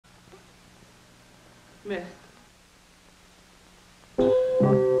myth.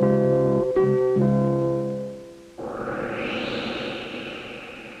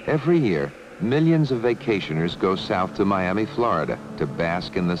 Every year, millions of vacationers go south to Miami, Florida to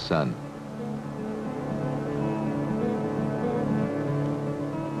bask in the sun.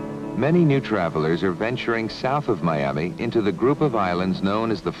 Many new travelers are venturing south of Miami into the group of islands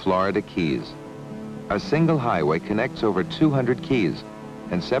known as the Florida Keys. A single highway connects over 200 keys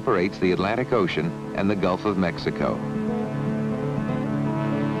and separates the Atlantic Ocean and the Gulf of Mexico.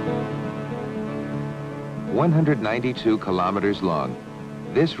 192 kilometers long,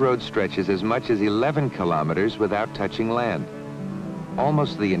 this road stretches as much as 11 kilometers without touching land.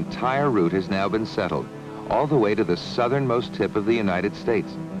 Almost the entire route has now been settled, all the way to the southernmost tip of the United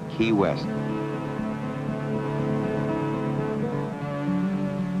States, Key West.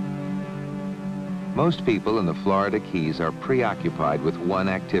 Most people in the Florida Keys are preoccupied with one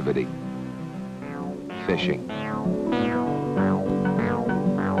activity: fishing.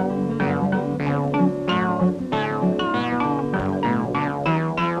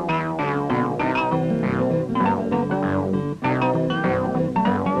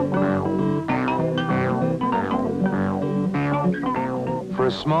 For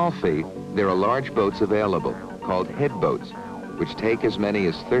a small fee, there are large boats available, called head boats, which take as many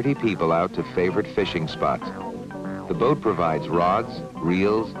as 30 people out to favorite fishing spots. The boat provides rods,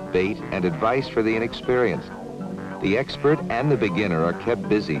 reels, bait, and advice for the inexperienced. The expert and the beginner are kept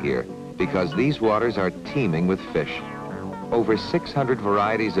busy here because these waters are teeming with fish. Over 600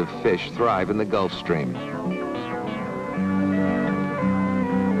 varieties of fish thrive in the Gulf Stream.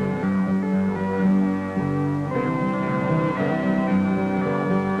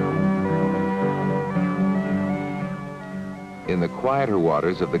 In the quieter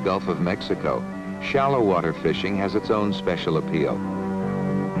waters of the Gulf of Mexico, shallow water fishing has its own special appeal.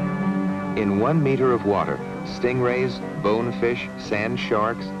 In 1 meter of water, stingrays, bonefish, sand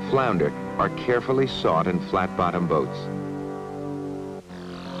sharks, flounder are carefully sought in flat-bottom boats.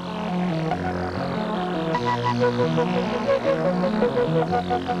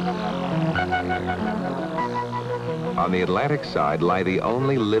 On the Atlantic side lie the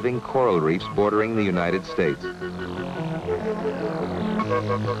only living coral reefs bordering the United States.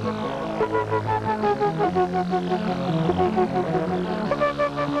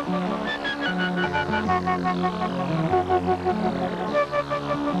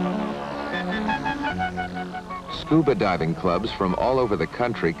 Scuba diving clubs from all over the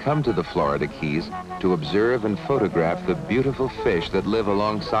country come to the Florida Keys to observe and photograph the beautiful fish that live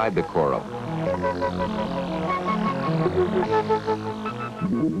alongside the coral.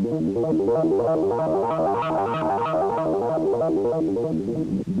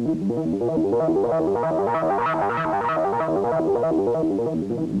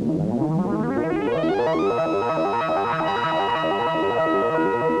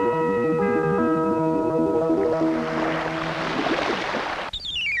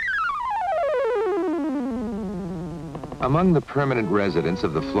 Among the permanent residents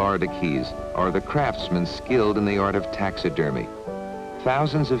of the Florida Keys are the craftsmen skilled in the art of taxidermy.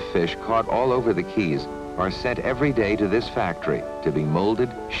 Thousands of fish caught all over the Keys are sent every day to this factory to be molded,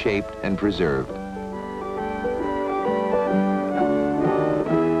 shaped, and preserved.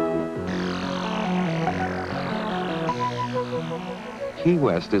 Key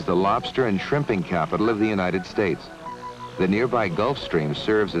West is the lobster and shrimping capital of the United States. The nearby Gulf Stream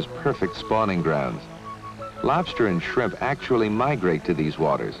serves as perfect spawning grounds. Lobster and shrimp actually migrate to these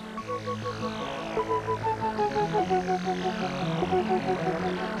waters.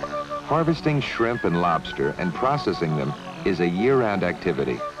 Harvesting shrimp and lobster and processing them is a year-round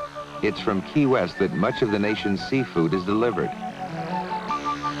activity. It's from Key West that much of the nation's seafood is delivered.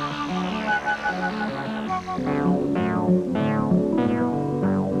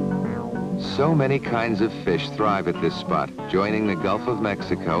 So many kinds of fish thrive at this spot, joining the Gulf of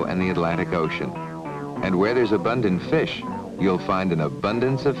Mexico and the Atlantic Ocean. And where there's abundant fish, you'll find an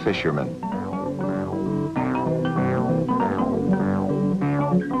abundance of fishermen.